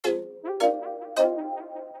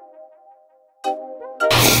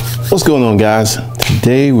What's going on, guys?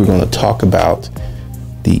 Today we're going to talk about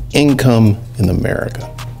the income in America,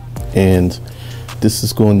 and this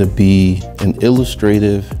is going to be an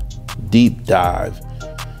illustrative deep dive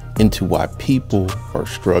into why people are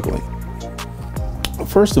struggling.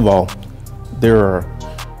 First of all, there are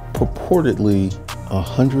purportedly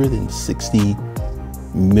 160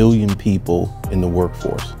 million people in the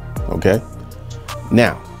workforce. Okay,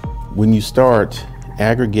 now when you start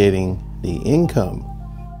aggregating the income,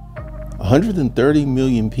 130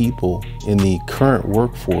 million people in the current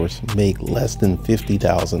workforce make less than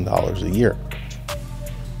 $50,000 a year.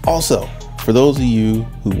 Also, for those of you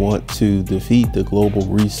who want to defeat the global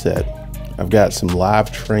reset, I've got some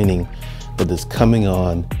live training that is coming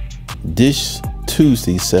on this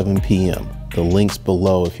Tuesday, 7 p.m. The link's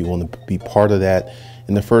below if you want to be part of that.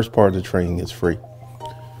 And the first part of the training is free.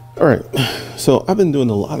 All right, so I've been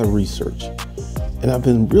doing a lot of research, and I've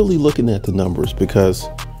been really looking at the numbers because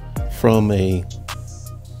from a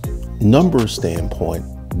number standpoint,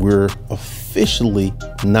 we're officially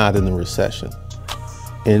not in a recession,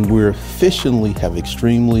 and we officially have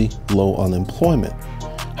extremely low unemployment.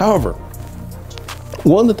 However,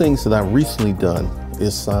 one of the things that I've recently done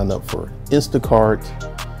is signed up for Instacart,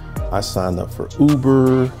 I signed up for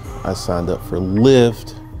Uber, I signed up for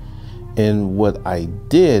Lyft, and what I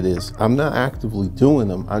did is I'm not actively doing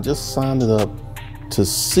them. I just signed it up to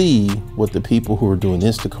see what the people who are doing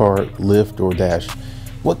Instacart, Lyft, or Dash,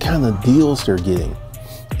 what kind of deals they're getting.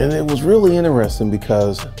 And it was really interesting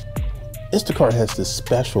because Instacart has this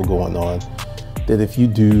special going on that if you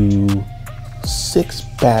do 6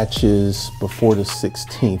 batches before the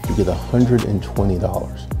 16th, you get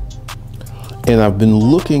 $120. And I've been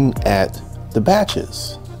looking at the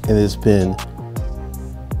batches, and it's been,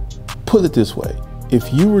 put it this way,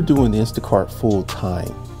 if you were doing Instacart full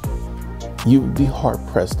time, you would be hard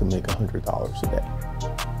pressed to make $100 a day.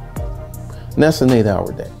 And that's an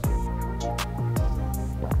 8-hour day.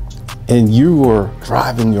 And you are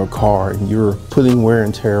driving your car and you're putting wear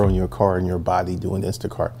and tear on your car and your body doing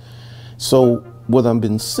Instacart. So what I've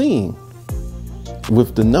been seeing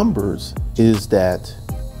with the numbers is that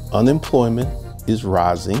unemployment is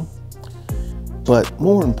rising, but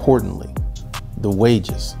more importantly, the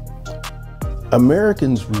wages.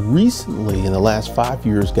 Americans recently, in the last 5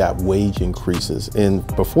 years, got wage increases. And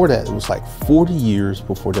before that, it was like 40 years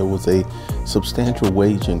before there was a substantial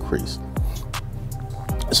wage increase.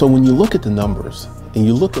 So when you look at the numbers and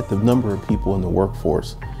you look at the number of people in the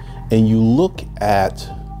workforce and you look at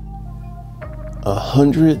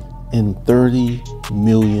 130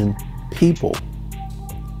 million people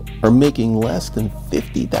are making less than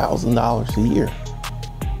 $50,000 a year.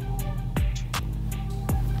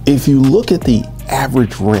 If you look at the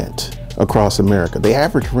average rent across America, the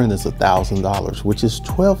average rent is $1,000, which is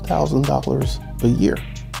 $12,000 a year,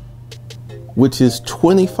 which is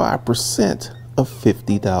 25% of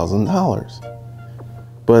 $50,000.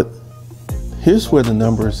 But here's where the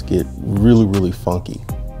numbers get really, really funky.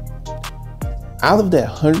 Out of that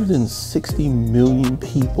 160 million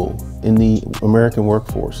people in the American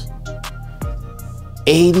workforce,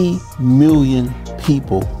 80 million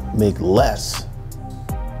people make less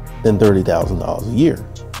than $30,000 a year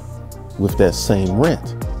with that same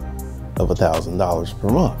rent of $1,000 per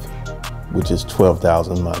month, which is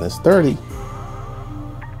 12,000 minus 30.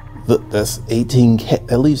 That's 18K.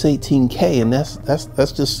 That leaves 18K, and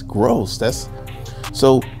that's just gross.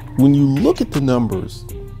 So when you look at the numbers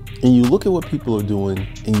and you look at what people are doing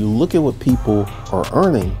and you look at what people are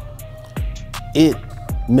earning, it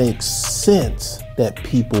makes sense that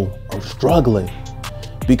people are struggling.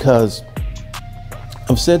 Because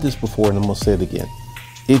I've said this before and I'm gonna say it again.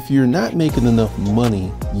 If you're not making enough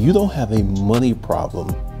money, you don't have a money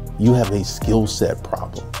problem, you have a skill set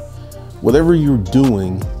problem. Whatever you're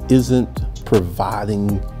doing isn't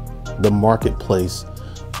providing the marketplace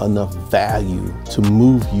enough value to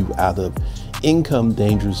move you out of income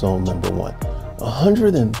danger zone number 1.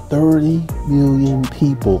 130 million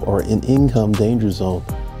people are in income danger zone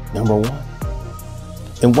number 1.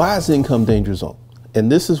 And why is income danger zone?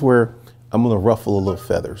 And this is where I'm gonna ruffle a little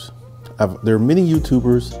feathers. There are many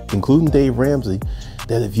YouTubers, including Dave Ramsey,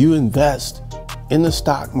 that if you invest in the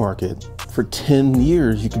stock market for 10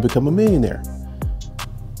 years, you can become a millionaire.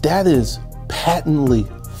 That is patently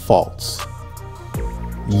false.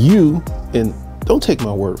 And don't take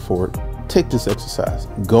my word for it, take this exercise.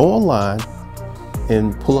 Go online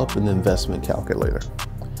and pull up an investment calculator,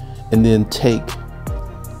 and then take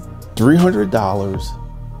 $300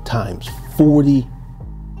 times 40,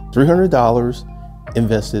 $300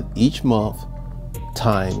 invested each month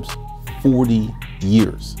times 40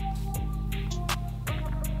 years.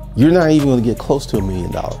 You're not even going to get close to $1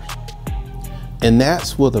 million. And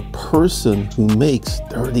that's what a person who makes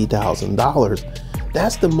 $30,000,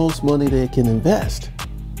 that's the most money they can invest.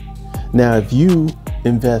 Now, if you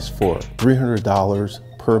invest for $300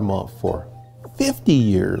 per month for 50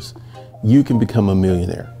 years, you can become a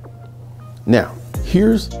millionaire. Now,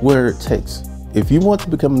 here's where it takes. If you want to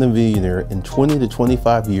become a millionaire in 20 to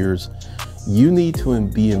 25 years, you need to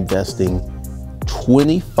be investing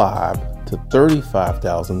 $25,000 to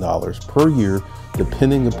 $35,000 per year,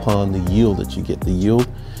 depending upon the yield that you get. The yield,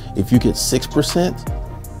 if you get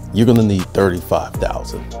 6%, you're going to need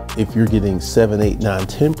 $35,000. If you're getting 7, 8, 9,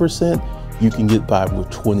 10%, you can get by with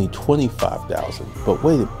 $25,000. But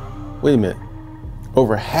wait a minute.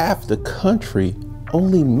 Over half the country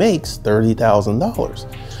only makes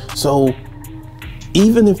 $30,000. So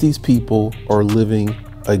even if these people are living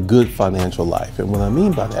a good financial life, and what I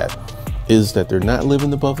mean by that is that they're not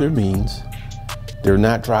living above their means, they're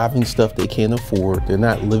not driving stuff they can't afford, they're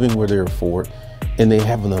not living where they're afford, and they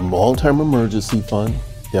have a long-term emergency fund,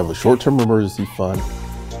 they have a short-term emergency fund,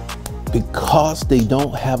 because they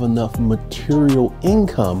don't have enough material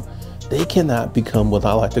income, they cannot become what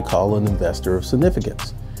I like to call an investor of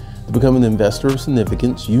significance. To become an investor of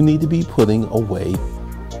significance, you need to be putting away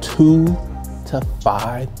 $2,000 to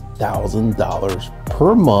 $5,000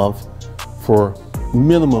 per month for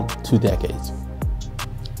minimum 2 decades.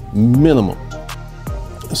 Minimum.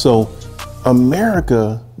 So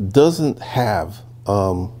America doesn't have,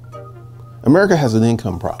 America has an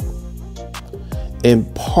income problem.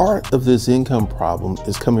 And part of this income problem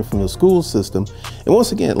is coming from the school system. And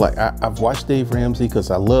once again, like I've watched Dave Ramsey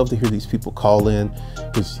because I love to hear these people call in,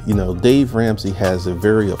 because, you know, Dave Ramsey has a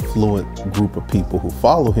very affluent group of people who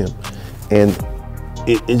follow him. And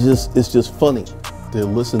it's just funny to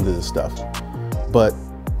listen to this stuff. But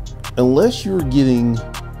unless you're getting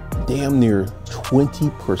damn near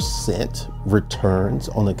 20% returns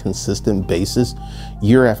on a consistent basis,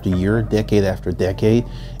 year after year, decade after decade,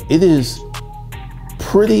 it is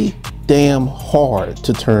pretty damn hard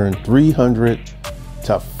to turn $300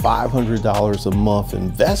 to $500 a month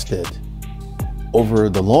invested over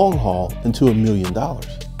the long haul into $1 million.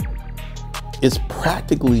 It's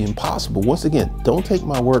practically impossible. Once again, don't take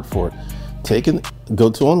my word for it. Go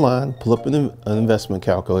to online, pull up an investment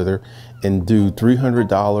calculator, and do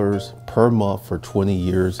 $300 per month for 20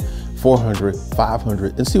 years, 400,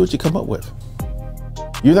 500, and see what you come up with.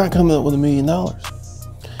 You're not coming up with $1 million.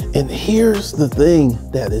 And here's the thing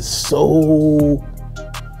that is so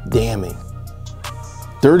damning.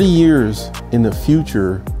 30 years in the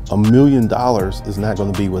future, $1 million is not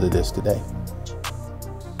going to be what it is today.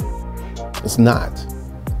 It's not.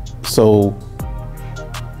 So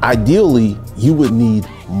ideally, you would need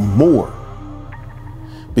more.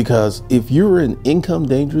 Because if you're in income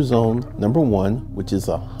danger zone number 1, which is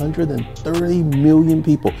 130 million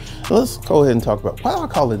people, let's go ahead and talk about, why do I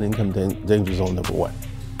call it income danger zone number 1?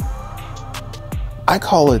 I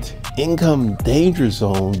call it income danger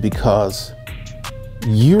zone because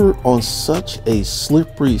you're on such a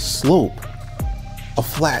slippery slope. A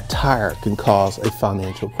flat tire can cause a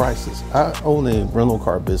financial crisis. I own a rental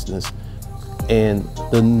car business, and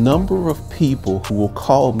the number of people who will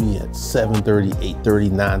call me at 7:30,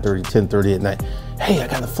 8:30, 9:30, 10:30 at night, hey, I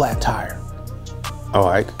got a flat tire. All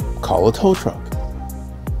right, call a tow truck,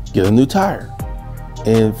 get a new tire.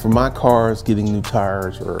 And for my cars, getting new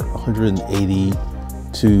tires are $180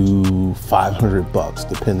 to $500,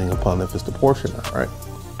 depending upon if it's the Porsche or not, right?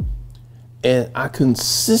 And I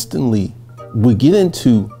consistently would get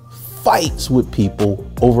into fights with people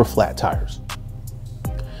over flat tires.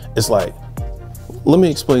 It's like, let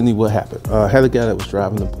me explain to you what happened. I had a guy that was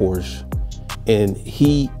driving a Porsche, and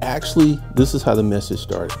he actually, this is how the message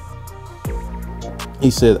started.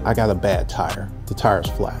 He said, I got a bad tire. The tire's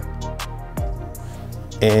flat.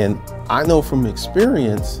 And I know from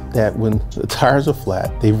experience that when the tires are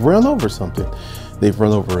flat, they've run over something. They've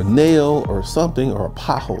run over a nail or something, or a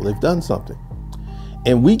pothole. They've done something.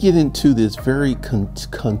 And we get into this very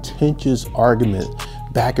contentious argument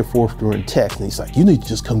back and forth during text. And he's like, you need to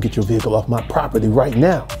just come get your vehicle off my property right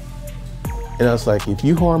now. And I was like, if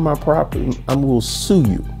you harm my property, I will sue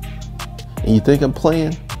you. And you think I'm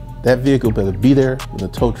playing? That vehicle better be there when the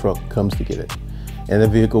tow truck comes to get it. And the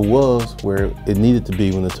vehicle was where it needed to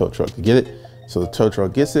be when the tow truck could get it. So the tow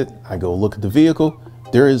truck gets it. I go look at the vehicle.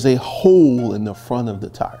 There is a hole in the front of the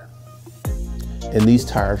tire. And these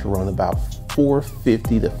tires run about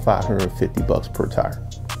 $450 to $550 per tire.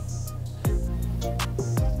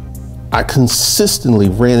 I consistently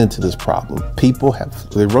ran into this problem. People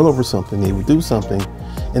they run over something, they would do something,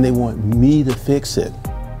 and they want me to fix it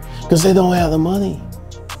because they don't have the money.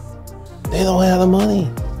 They don't have the money.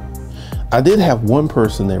 I did have one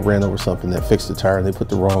person that ran over something that fixed the tire and they put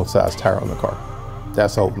the wrong size tire on the car.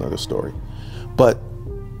 That's a whole nother story. But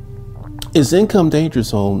is income danger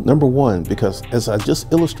zone? Number one, because as I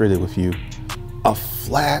just illustrated with you, a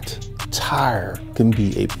flat tire can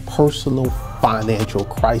be a personal financial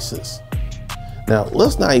crisis. Now,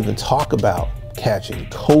 let's not even talk about catching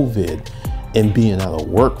COVID and being out of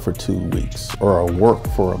work for 2 weeks or out of work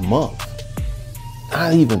for a month.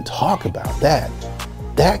 Not even talk about that.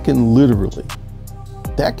 That can literally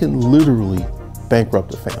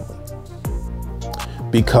bankrupt a family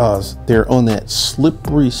because they're on that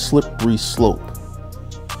slippery slope.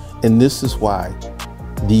 And this is why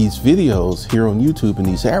these videos here on YouTube and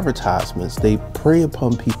these advertisements, they prey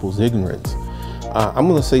upon people's ignorance. I'm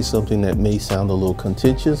going to say something that may sound a little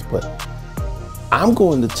contentious, but I'm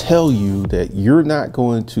going to tell you that you're not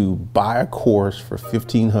going to buy a course for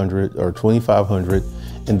 $1,500 or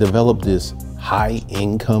 $2,500 and develop this high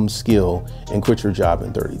income skill and quit your job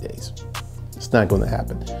in 30 days. It's not going to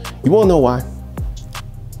happen. You want to know why?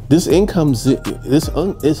 This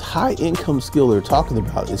high income skill they're talking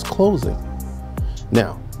about is closing.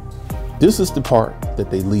 Now, this is the part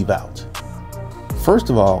that they leave out. First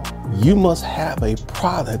of all, you must have a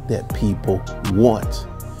product that people want,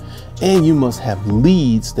 and you must have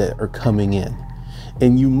leads that are coming in,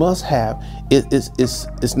 and you must have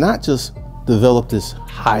it's not just develop this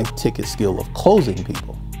high ticket skill of closing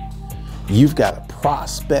people. You've got a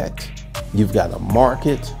prospect, you've got a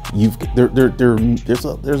market, there's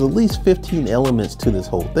at least 15 elements to this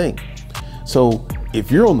whole thing. So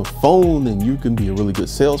if you're on the phone and you can be a really good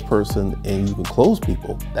salesperson and you can close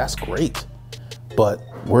people, that's great. But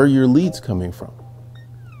where are your leads coming from?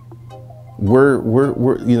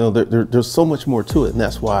 There's so much more to it. And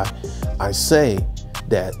that's why I say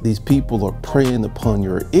that these people are preying upon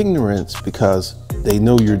your ignorance because they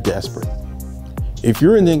know you're desperate. If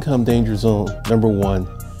you're in income danger zone, number one,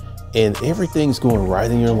 and everything's going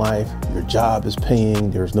right in your life, your job is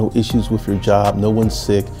paying, there's no issues with your job, no one's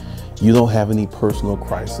sick, you don't have any personal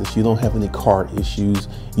crisis, you don't have any car issues,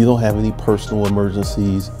 you don't have any personal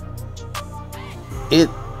emergencies,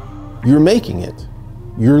 you're making it,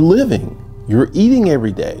 you're living, you're eating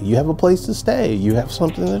every day, you have a place to stay, you have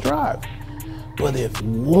something to drive. But if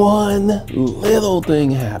one little thing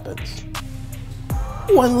happens,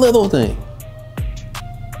 one little thing.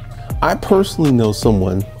 I personally know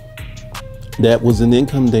someone that was in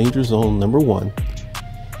income danger zone, number one,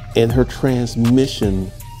 and her transmission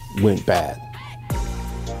went bad.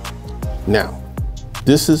 Now,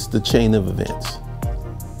 this is the chain of events.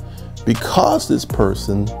 Because this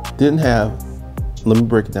person didn't have, let me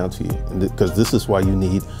break it down to you, because this is why you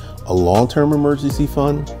need a long-term emergency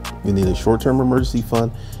fund, you need a short-term emergency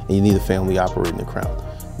fund, and you need a family operating account.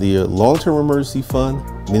 The long-term emergency fund,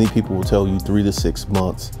 many people will tell you 3 to 6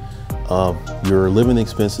 months of your living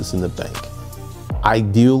expenses in the bank.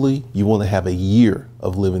 Ideally, you want to have a year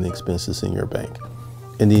of living expenses in your bank.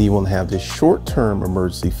 And then you want to have this short-term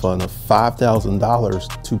emergency fund of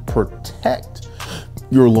 $5,000 to protect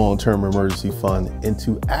your long-term emergency fund, and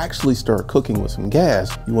to actually start cooking with some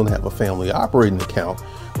gas, you want to have a family operating account,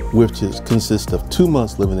 which consists of 2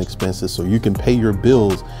 months living expenses, so you can pay your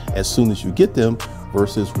bills as soon as you get them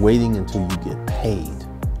versus waiting until you get paid.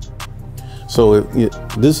 So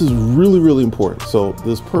this is really, really important. So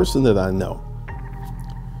this person that I know,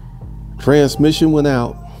 transmission went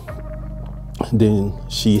out, then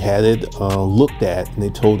she had it looked at, and they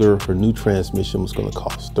told her her new transmission was going to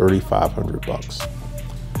cost $3,500.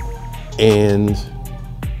 And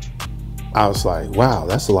I was like, wow,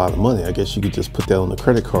 that's a lot of money. I guess you could just put that on the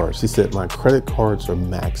credit card. She said, my credit cards are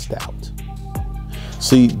maxed out.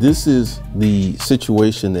 See, this is the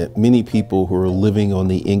situation that many people who are living on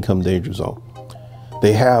the income danger zone,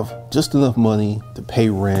 they have just enough money to pay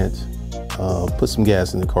rent, put some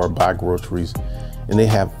gas in the car, buy groceries, and they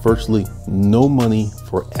have virtually no money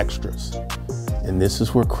for extras. And this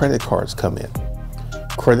is where credit cards come in.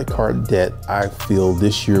 Credit card debt, I feel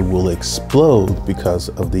this year will explode because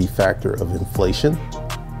of the factor of inflation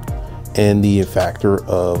and the factor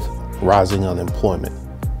of rising unemployment.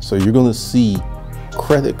 So you're going to see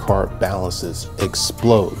credit card balances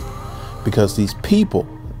explode because these people,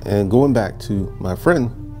 and going back to my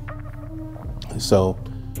friend, so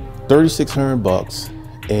 $3,600,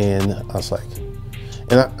 and I was like,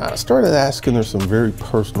 and I started asking her some very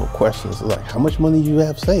personal questions, like, how much money do you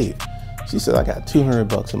have saved? She said, I got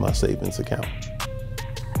 $200 in my savings account.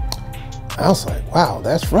 I was like, wow,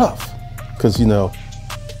 that's rough. Because,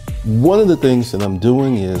 one of the things that I'm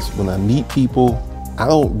doing is when I meet people, I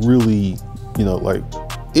don't really, like,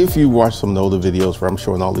 if you watch some of the older videos where I'm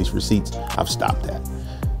showing all these receipts, I've stopped that.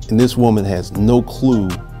 And this woman has no clue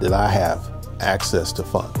that I have access to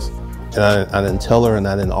funds. And I didn't tell her and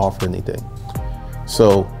I didn't offer anything.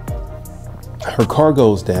 So her car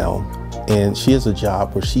goes down and she has a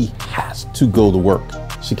job where she has to go to work.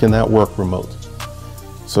 She cannot work remote.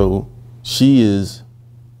 So she is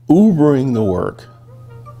Ubering to work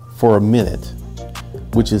for a minute,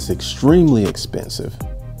 which is extremely expensive.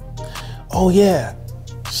 Oh yeah,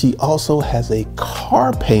 she also has a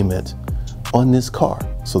car payment on this car.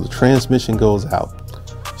 So the transmission goes out.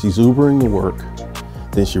 She's Ubering to work.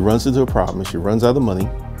 Then she runs into a problem. She runs out of money.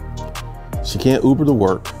 She can't Uber to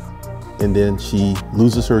work. And then she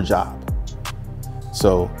loses her job.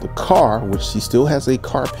 So the car, which she still has a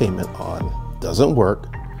car payment on, doesn't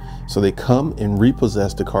work. So they come and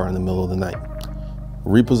repossess the car in the middle of the night.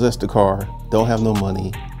 Repossess the car, don't have no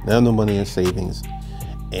money, they have no money in savings.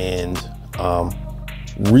 And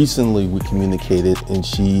recently we communicated and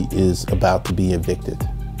she is about to be evicted.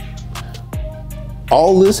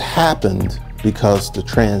 All this happened because the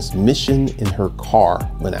transmission in her car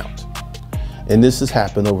went out. And this has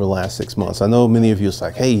happened over the last 6 months. I know many of you are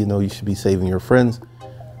like, hey, you know, you should be saving your friends.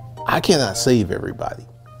 I cannot save everybody.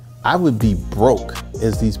 I would be broke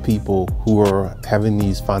as these people who are having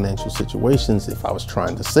these financial situations if I was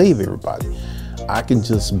trying to save everybody. I can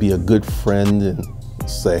just be a good friend and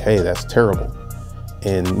say, hey, that's terrible.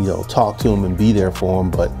 And, you know, talk to them and be there for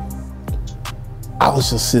them. But I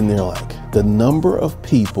was just sitting there like, the number of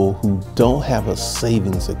people who don't have a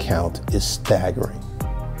savings account is staggering.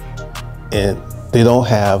 And they don't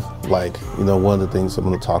have, like, you know, one of the things I'm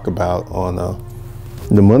going to talk about on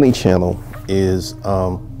the Money Channel is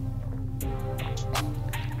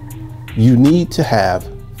you need to have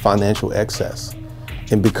financial excess.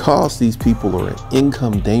 And because these people are in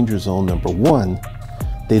income danger zone number one,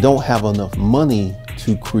 they don't have enough money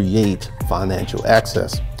to create financial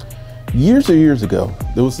access. Years and years ago,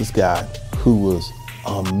 there was this guy who was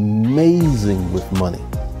amazing with money.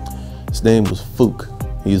 His name was Fook.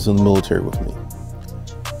 He was in the military with me.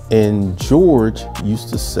 And George used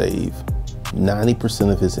to save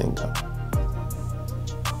 90% of his income.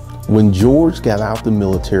 When George got out the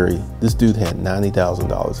military, this dude had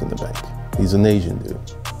 $90,000 in the bank. He's an Asian dude.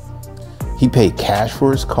 He paid cash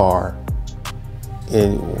for his car.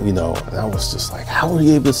 And, you know, and I was just like, how were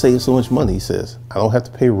you able to save so much money? He says, I don't have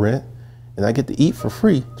to pay rent and I get to eat for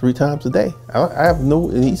free 3 times a day.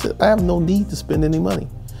 And he said, I have no need to spend any money.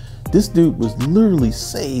 This dude was literally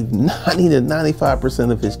saved 90 to 95%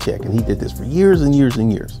 of his check. And he did this for years and years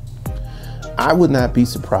and years. I would not be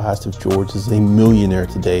surprised if George is a millionaire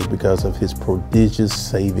today because of his prodigious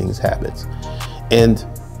savings habits. And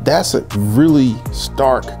that's a really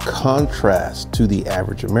stark contrast to the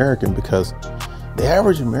average American, because the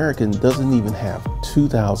average American doesn't even have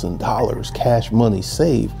 $2,000 cash money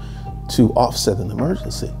saved to offset an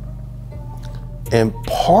emergency. And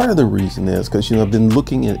part of the reason is because, you know, I've been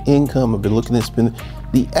looking at income, I've been looking at spending.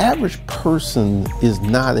 The average person is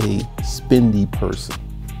not a spendy person.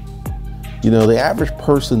 You know, the average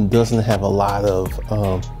person doesn't have a lot of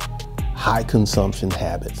high consumption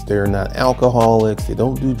habits. They're not alcoholics, they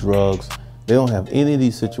don't do drugs, they don't have any of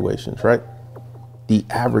these situations, right? The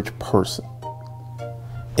average person.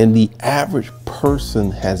 And the average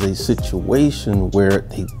person has a situation where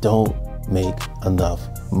they don't make enough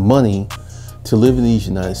money to live in these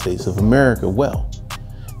United States of America well.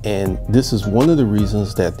 And this is one of the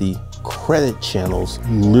reasons that the credit channels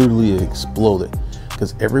literally exploded,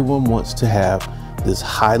 because everyone wants to have this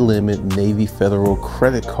high limit Navy Federal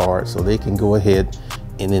credit card so they can go ahead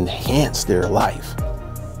and enhance their life.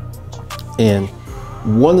 And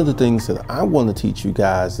one of the things that I want to teach you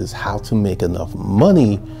guys is how to make enough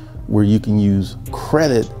money where you can use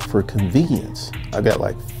credit for convenience. I got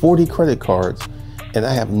like 40 credit cards and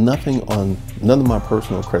I have nothing on none of my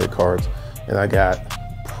personal credit cards. And I got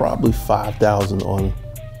probably 5,000 on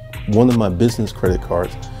one of my business credit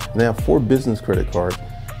cards. And I have 4 business credit cards,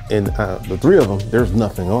 and the 3 of them, there's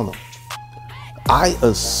nothing on them. I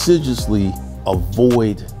assiduously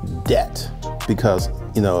avoid debt because,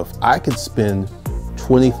 you know, if I could spend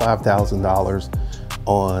 $25,000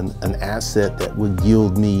 on an asset that would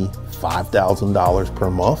yield me $5,000 per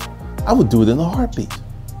month, I would do it in a heartbeat.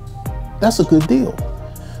 That's a good deal.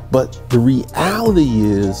 But the reality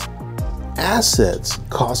is assets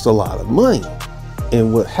cost a lot of money.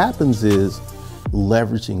 And what happens is,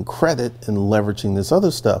 leveraging credit and leveraging this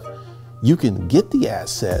other stuff, you can get the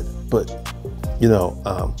asset, but you know,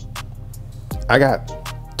 I got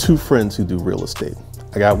 2 friends who do real estate.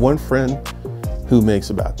 I got one friend who makes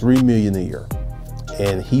about $3 million a year,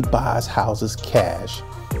 and he buys houses cash,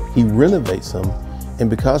 he renovates them, And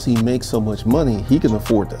because he makes so much money, he can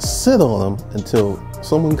afford to sit on them until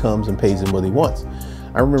someone comes and pays him what he wants.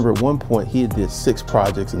 I remember at one point he did 6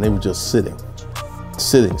 projects and they were just sitting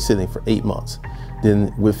for 8 months.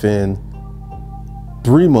 Then within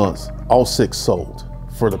 3 months, all 6 sold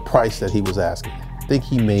for the price that he was asking. I think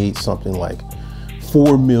he made something like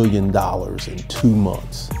 $4 million in 2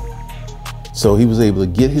 months. So he was able to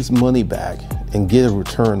get his money back and get a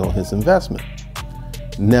return on his investment.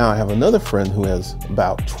 Now I have another friend who has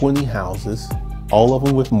about 20 houses, all of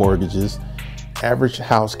them with mortgages. Average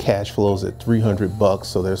house cash flows at $300,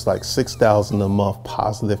 so there's like $6,000 a month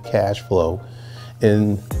positive cash flow.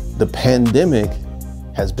 And the pandemic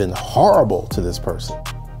has been horrible to this person.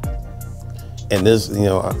 And this, you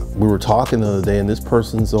know, we were talking the other day, and this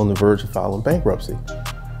person's on the verge of filing bankruptcy.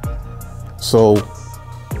 So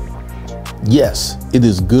yes, it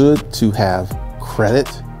is good to have credit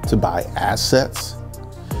to buy assets,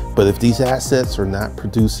 but if these assets are not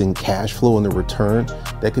producing cash flow in the return,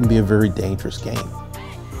 that can be a very dangerous game.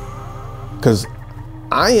 Because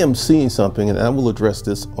I am seeing something, and I will address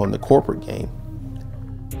this on the corporate game,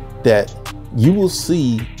 that you will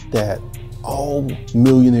see that all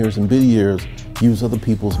millionaires and billionaires use other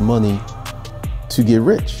people's money to get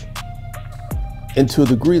rich. And to a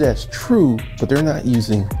degree that's true, but they're not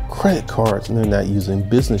using credit cards and they're not using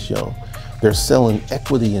business loan. They're selling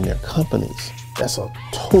equity in their companies. That's a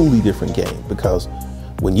totally different game, because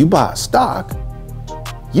when you buy a stock,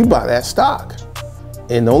 you buy that stock.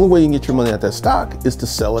 And the only way you can get your money out of that stock is to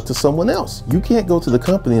sell it to someone else. You can't go to the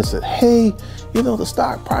company and say, hey, you know, the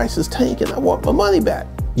stock price is tanking, I want my money back.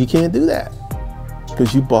 You can't do that,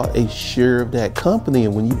 because you bought a share of that company.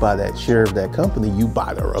 And when you buy that share of that company, you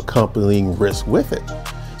buy the accompanying risk with it.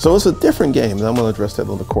 So it's a different game, and I'm going to address that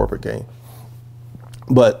on the corporate game.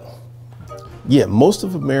 But yeah, most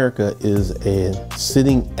of America is a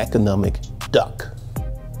sitting economic duck.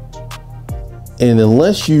 And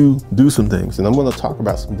unless you do some things, and I'm going to talk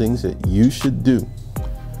about some things that you should do.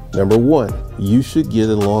 Number one, you should get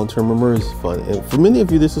a long-term emergency fund. And for many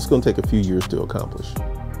of you, this is going to take a few years to accomplish.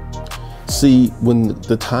 See, when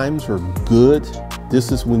the times are good,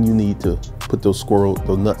 this is when you need to put those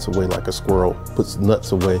nuts away, like a squirrel puts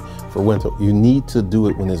nuts away for winter. You need to do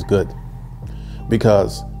it when it's good,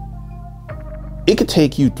 because it could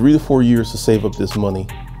take you 3 to 4 years to save up this money,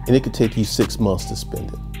 and it could take you 6 months to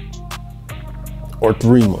spend it, or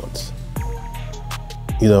 3 months.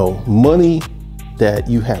 You know, money that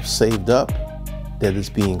you have saved up that is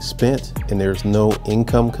being spent and there's no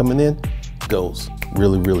income coming in goes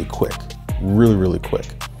really, really quick, really, really quick.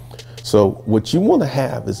 So what you want to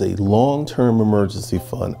have is a long-term emergency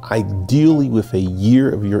fund, ideally with a year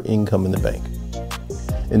of your income in the bank.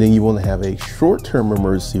 And then you want to have a short-term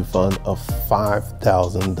emergency fund of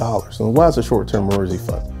 $5,000. And why is a short-term emergency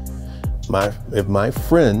fund? If my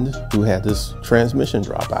friend who had this transmission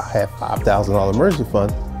drop out had $5,000 emergency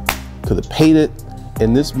fund, could have paid it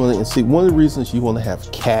in this money. And see, one of the reasons you want to have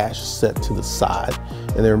cash set to the side,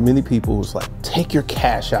 and there are many people who's like, take your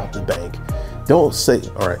cash out the bank. Don't say,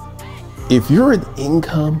 all right, if you're in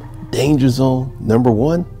income danger zone, number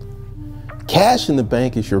one, cash in the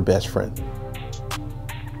bank is your best friend.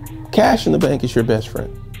 Cash in the bank is your best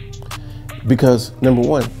friend. Because number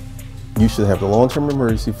one, you should have the long-term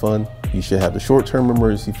emergency fund, you should have the short-term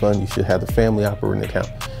emergency fund, you should have the family operating account.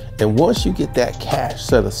 And once you get that cash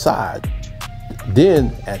set aside,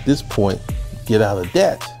 then at this point, get out of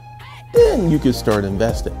debt, then you can start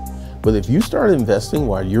investing. But if you start investing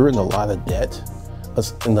while you're in a lot of debt,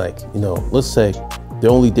 and like, you know, let's say the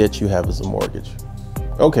only debt you have is a mortgage.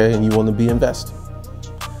 Okay, and you want to be investing.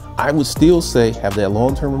 I would still say have that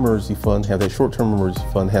long-term emergency fund, have that short-term emergency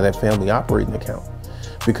fund, have that family operating account.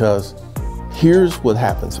 Because here's what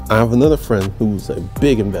happens. I have another friend who's a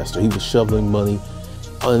big investor. He was shoveling money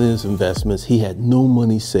on his investments. He had no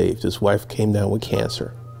money saved. His wife came down with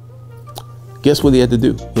cancer. Guess what he had to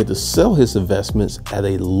do? He had to sell his investments at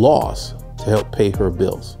a loss to help pay her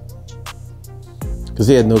bills, because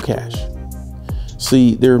he had no cash.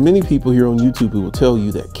 See, there are many people here on YouTube who will tell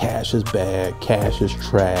you that cash is bad, cash is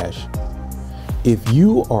trash. If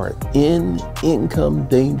you are in income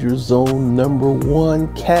danger zone number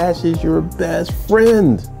one, cash is your best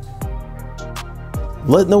friend.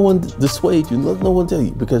 Let no one dissuade you. Let no one tell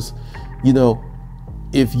you, because, you know,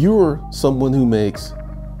 if you're someone who makes,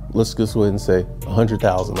 let's just go ahead and say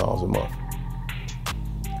 $100,000 a month,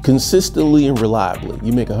 consistently and reliably,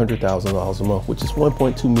 you make $100,000 a month, which is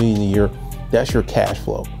 1.2 million a year. That's your cash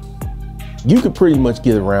flow. You could pretty much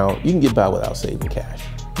get around. You can get by without saving cash.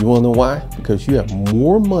 You want to know why? Because you have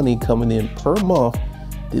more money coming in per month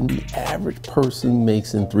than the average person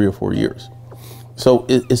makes in 3 or 4 years. So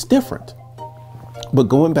it's different. But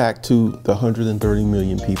going back to the 130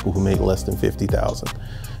 million people who make less than 50,000,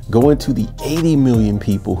 going to the 80 million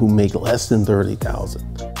people who make less than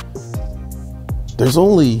 30,000, there's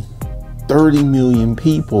only 30 million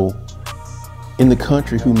people in the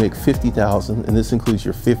country who make 50,000, and this includes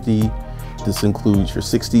your 50, this includes your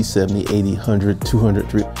 60, 70, 80, 100, 200,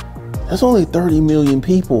 300. There's only 30 million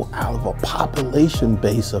people out of a population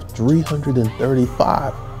base of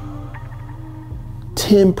 335.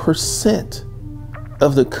 10%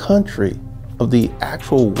 of the country, of the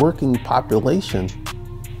actual working population,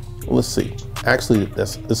 let's see, actually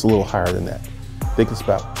it's a little higher than that. I think it's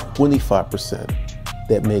about 25%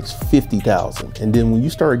 that makes 50,000. And then when you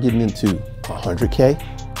start getting into 100K,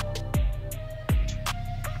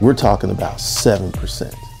 we're talking about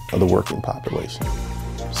 7% of the working population.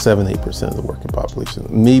 7-8% of the working population,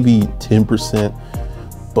 maybe 10%,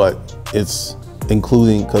 but it's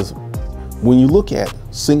including, because when you look at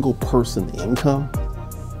single person income,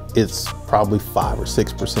 it's probably 5 or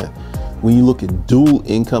 6%. When you look at dual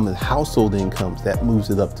income and household incomes, that moves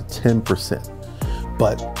it up to 10%.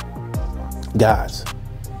 But guys,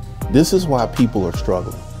 this is why people are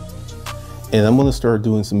struggling. And I'm gonna start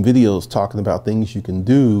doing some videos talking about things you can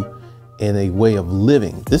do in a way of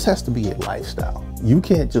living. This has to be a lifestyle. You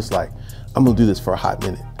can't just like, I'm gonna do this for a hot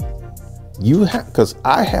minute. You have, because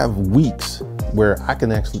I have weeks where I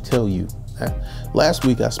can actually tell you, last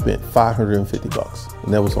week I spent 550 bucks,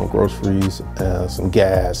 and that was on groceries, some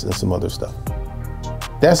gas, and some other stuff.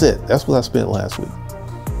 That's it. That's what I spent last week.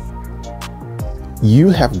 You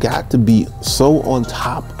have got to be so on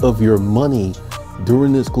top of your money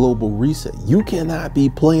during this global reset. You cannot be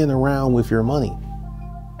playing around with your money.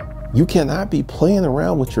 You cannot be playing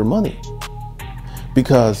around with your money,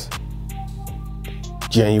 because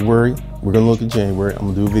January, we're gonna look at January.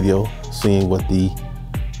 I'm gonna do a video seeing what the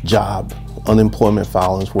job unemployment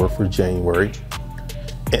filings were for January.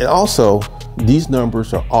 And also, these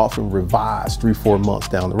numbers are often revised 3-4 months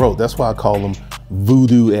down the road. That's why I call them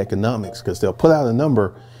voodoo economics, because they'll put out a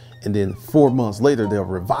number and then 4 months later they'll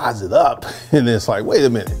revise it up. And then it's like, wait a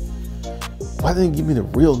minute, why didn't you give me the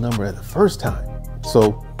real number at the first time?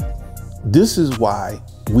 So this is why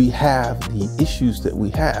we have the issues that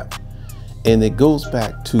we have. And it goes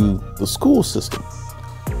back to the school system,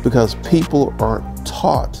 because people aren't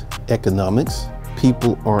taught economics,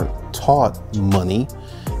 people aren't taught money.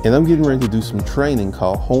 And I'm getting ready to do some training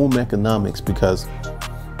called home economics, because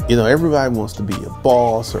you know, everybody wants to be a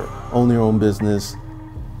boss or own their own business.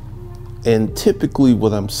 And typically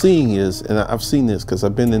what I'm seeing is, and I've seen this because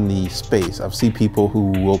I've been in the space, I've seen people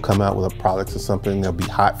who will come out with a product or something, they'll be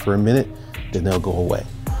hot for a minute, then they'll go away.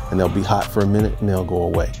 And they'll be hot for a minute and they'll go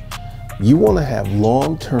away. You want to have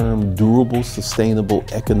long-term, durable, sustainable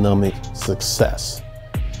economic success.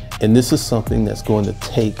 And this is something that's going to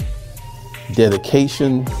take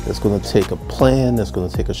dedication, that's going to take a plan, that's going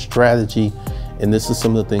to take a strategy. And this is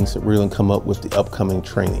some of the things that we're going to come up with the upcoming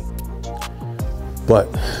training. But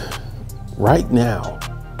right now,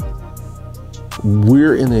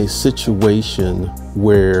 we're in a situation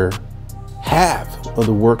where half of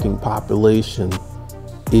the working population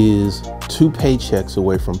is 2 paychecks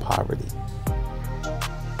away from poverty.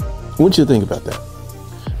 I want you to think about that,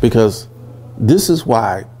 because this is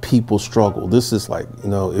why people struggle. This is like, you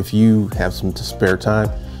know, if you have some spare time,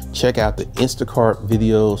 check out the Instacart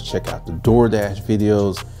videos, check out the DoorDash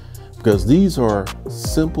videos, because these are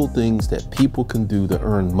simple things that people can do to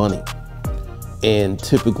earn money. And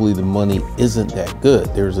typically the money isn't that good.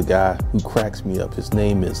 There's a guy who cracks me up. His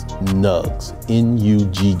name is Nugs,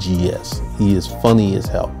 N-U-G-G-S. He is funny as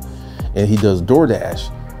hell. And he does DoorDash,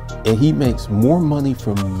 and he makes more money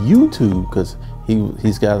from YouTube, because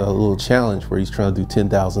he's got a little challenge where he's trying to do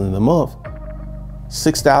 10,000 in a month.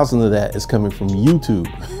 6,000 of that is coming from YouTube,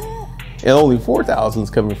 and only 4,000 is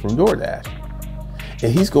coming from DoorDash.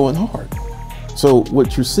 And he's going hard. So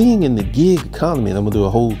what you're seeing in the gig economy, and I'm gonna do a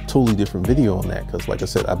whole totally different video on that, because like I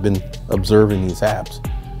said, I've been observing these apps,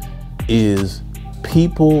 is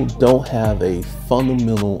people don't have a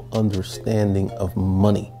fundamental understanding of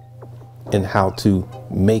money and how to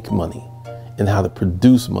make money and how to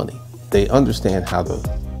produce money. They understand how to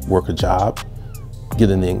work a job, get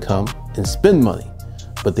an income, and spend money,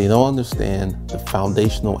 but they don't understand the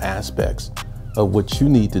foundational aspects of what you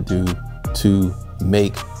need to do to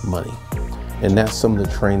make money. And that's some of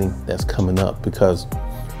the training that's coming up, because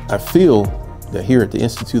I feel that here at the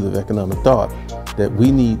Institute of Economic Thought that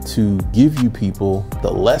we need to give you people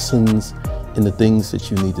the lessons and the things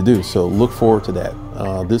that you need to do. So look forward to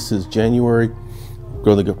that. This is January. We're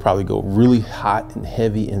going to probably go really hot and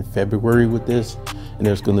heavy in February with this. and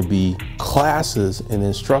there's going to be classes and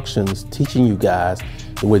instructions teaching you guys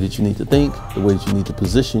the way that you need to think, the way that you need to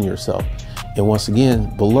position yourself. And once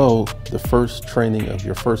again, below, the first training of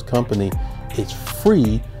your first company is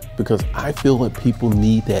free because I feel that people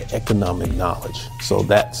need that economic knowledge. So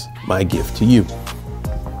that's my gift to you.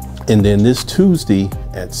 And then this Tuesday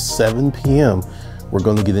at 7 p.m., we're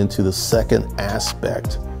going to get into the second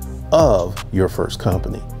aspect of your first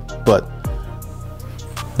company. But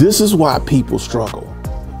this is why people struggle.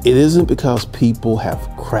 It isn't because people have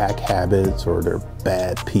crack habits or they're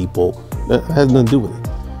bad people. That has nothing to do with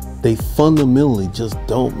it. They fundamentally just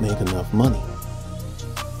don't make enough money.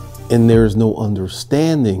 And there's no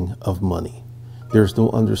understanding of money. There's no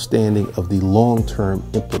understanding of the long-term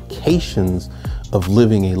implications of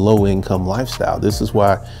living a low-income lifestyle. This is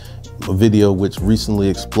why a video which recently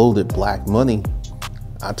exploded, Black Money,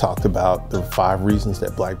 I talked about the 5 reasons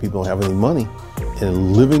that Black people don't have any money.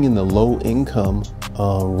 And living in the low-income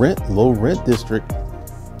low rent district,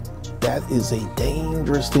 that is a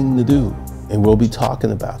dangerous thing to do. And we'll be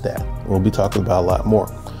talking about that. We'll be talking about a lot more.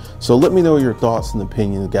 So let me know your thoughts and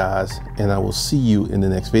opinions, guys, and I will see you in the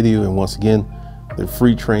next video. And once again, the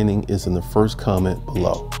free training is in the first comment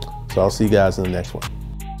below. So I'll see you guys in the next one.